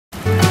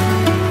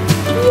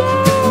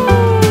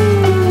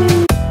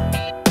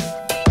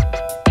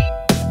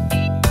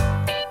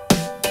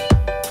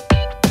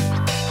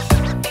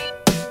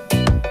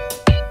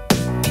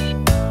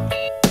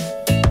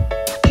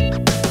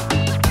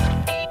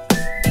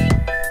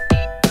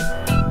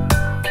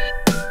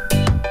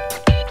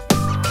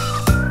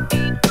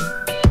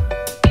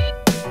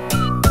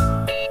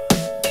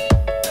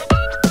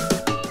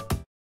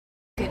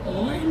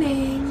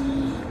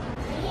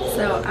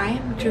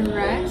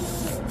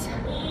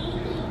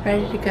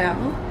ready to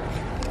go.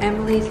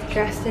 Emily's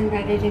dressed and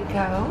ready to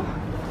go.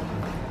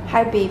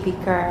 Hi, baby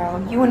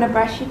girl. You want to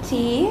brush your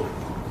teeth?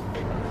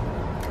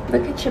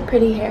 Look at your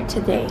pretty hair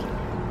today.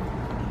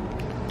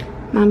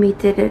 Mommy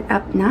did it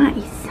up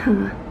nice,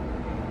 huh?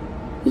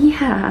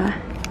 Yeah.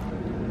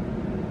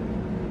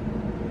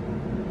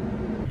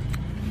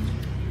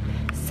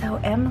 So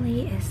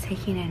Emily is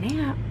taking a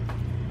nap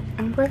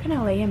and we're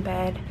gonna lay in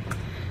bed.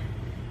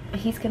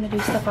 He's gonna do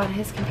stuff on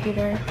his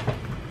computer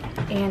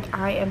and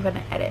I am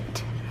gonna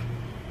edit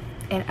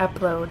and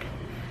upload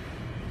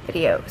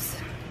videos.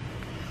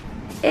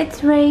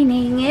 It's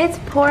raining, it's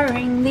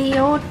pouring, the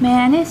old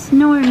man is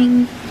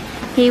snoring.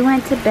 He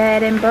went to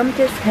bed and bumped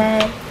his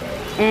head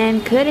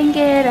and couldn't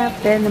get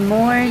up in the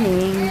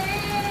morning.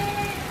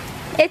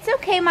 It's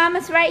okay,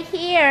 Mama's right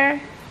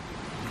here.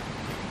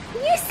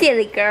 You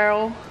silly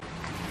girl.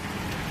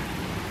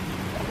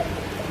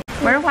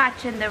 We're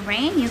watching the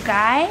rain, you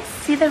guys.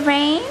 See the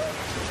rain?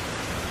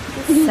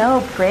 It's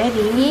so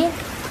pretty.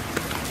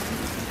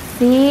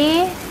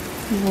 See?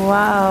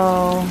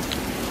 Whoa.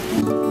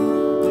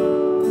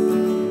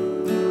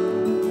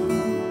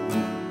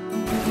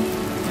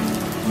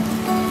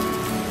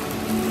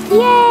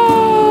 Yay!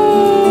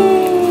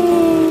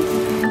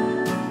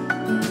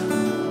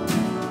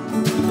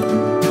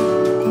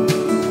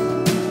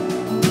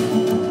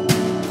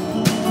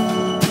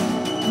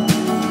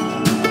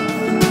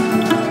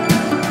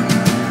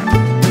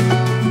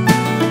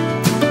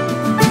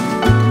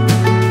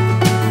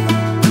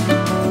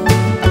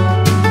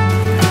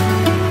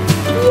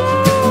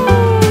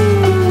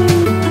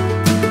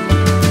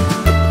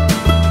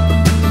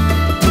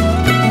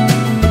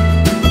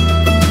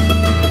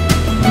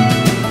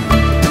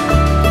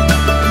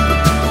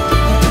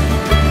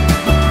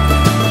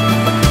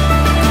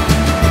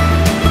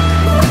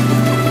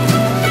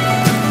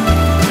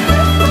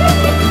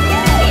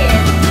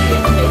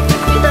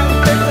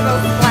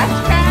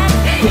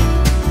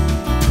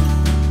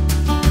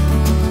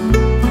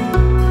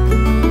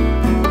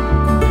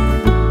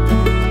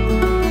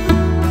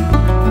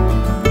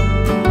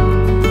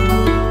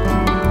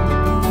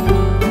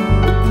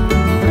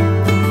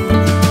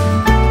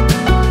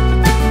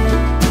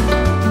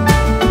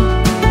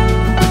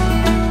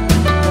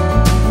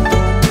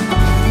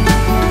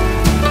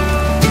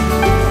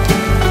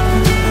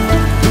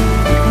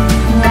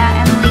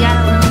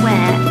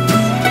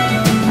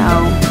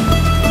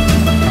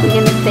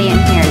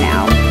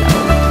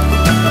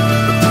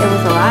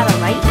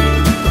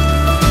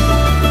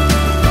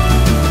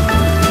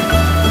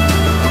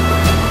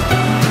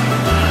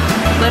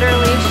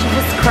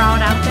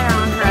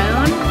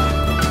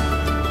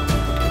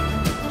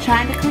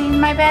 Trying to clean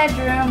my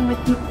bedroom with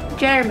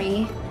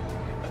Jeremy,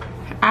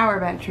 our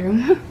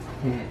bedroom,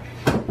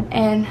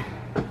 and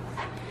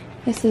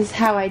this is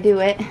how I do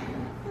it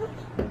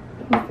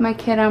with my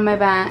kid on my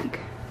back.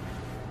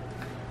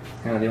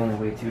 Kind of the only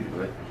way to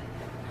do it.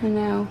 I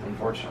know.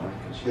 Unfortunately,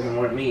 because she doesn't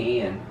want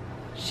me, and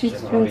she's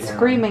been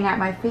screaming at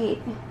my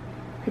feet.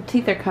 Her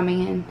teeth are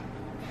coming in.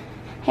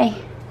 Hey.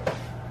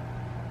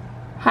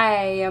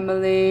 Hi,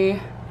 Emily.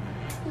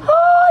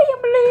 Hi,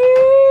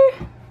 Emily.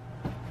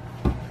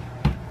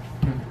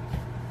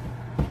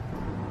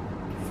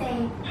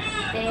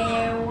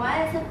 There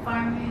was a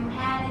farmer who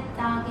had a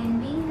dog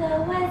and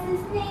Bingo was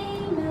his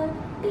name.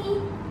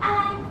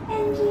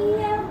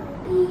 B-I-N-G-O,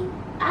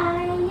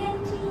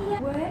 B-I-N-G-O.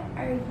 What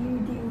are you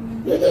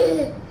doing?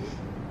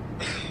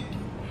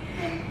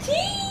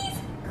 Cheese!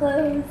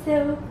 Close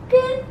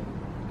open,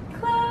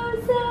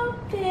 close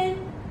open,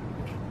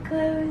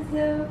 close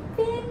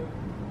open,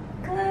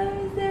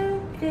 close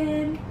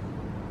open.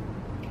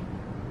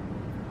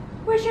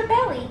 Where's your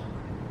belly?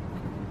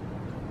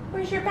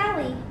 Where's your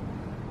belly?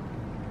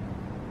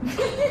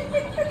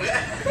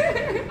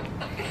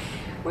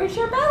 Where's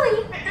your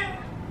belly?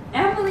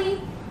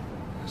 Emily,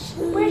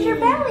 where's your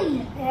belly?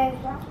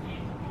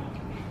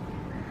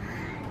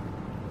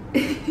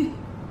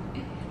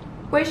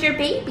 Where's your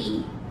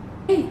baby?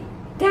 Hey,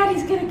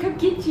 Daddy's gonna come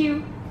get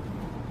you.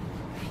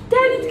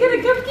 Daddy's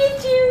gonna come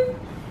get you.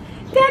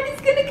 Daddy's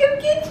gonna come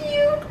get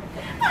you.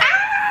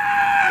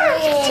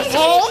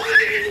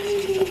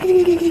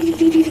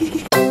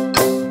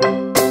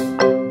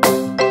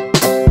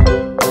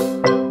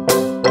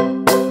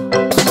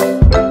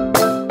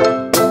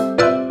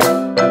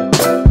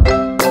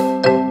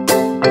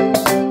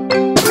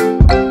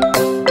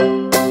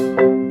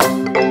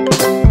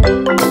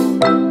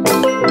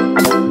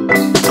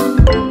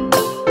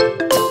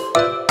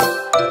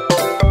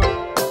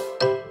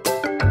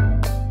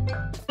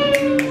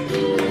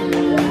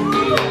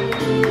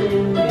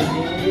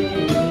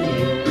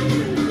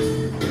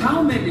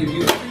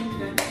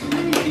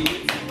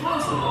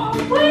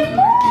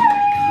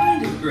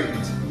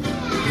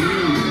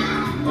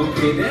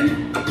 Okay then,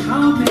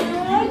 how many?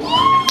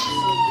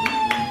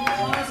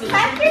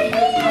 Clap your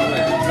hands.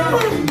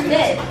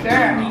 Good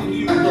girl.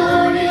 The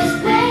Lord is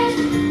great.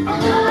 The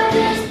Lord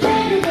is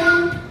greater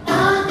than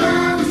all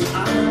gods.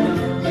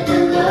 That the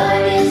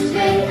Lord is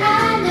great. I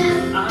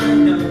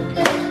know.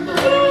 That the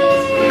Lord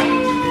is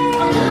great.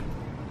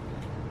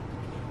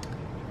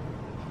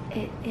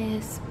 it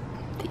is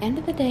the end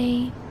of the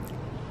day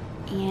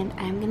and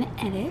I'm gonna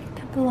edit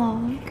the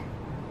vlog.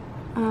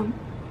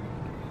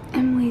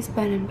 Emily's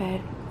been in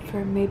bed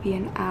for maybe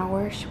an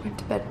hour. She went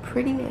to bed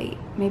pretty late,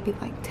 maybe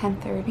like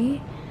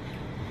 10:30,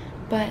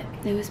 but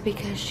it was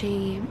because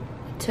she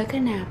took a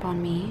nap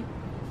on me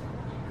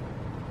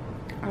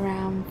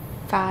around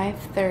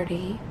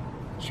 5:30.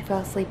 She fell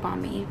asleep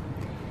on me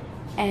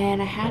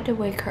and I had to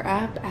wake her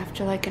up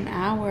after like an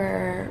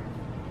hour,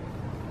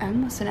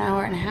 almost an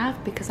hour and a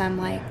half, because I'm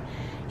like,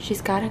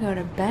 she's got to go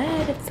to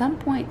bed at some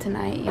point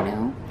tonight, you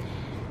know.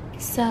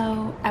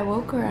 So I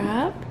woke her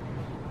up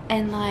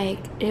and like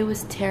it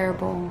was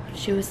terrible.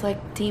 She was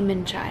like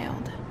demon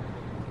child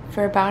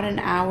for about an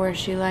hour.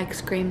 She like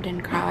screamed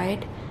and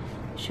cried.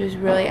 She was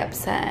really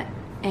upset,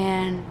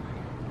 and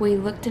we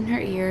looked in her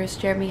ears.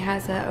 Jeremy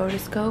has a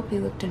otoscope. He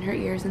looked in her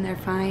ears and they're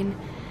fine,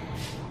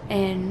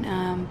 and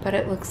but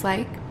it looks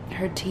like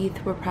her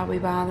teeth were probably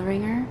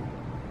bothering her.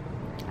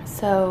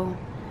 So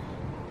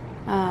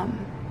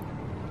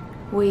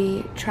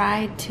we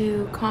tried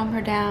to calm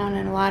her down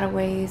in a lot of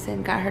ways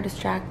and got her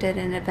distracted,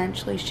 and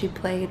eventually she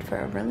played for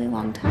a really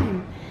long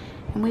time,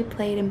 and we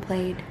played and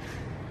played,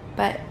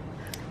 but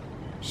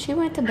she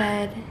went to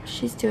bed.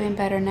 She's doing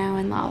better now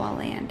in La La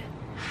Land.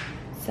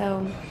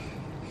 So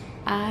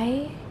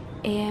I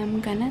am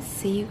gonna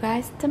see you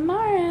guys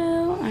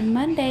tomorrow on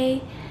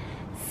Monday.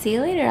 See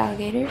you later,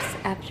 alligators.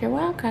 After a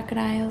while,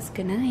 crocodiles.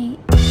 Good night.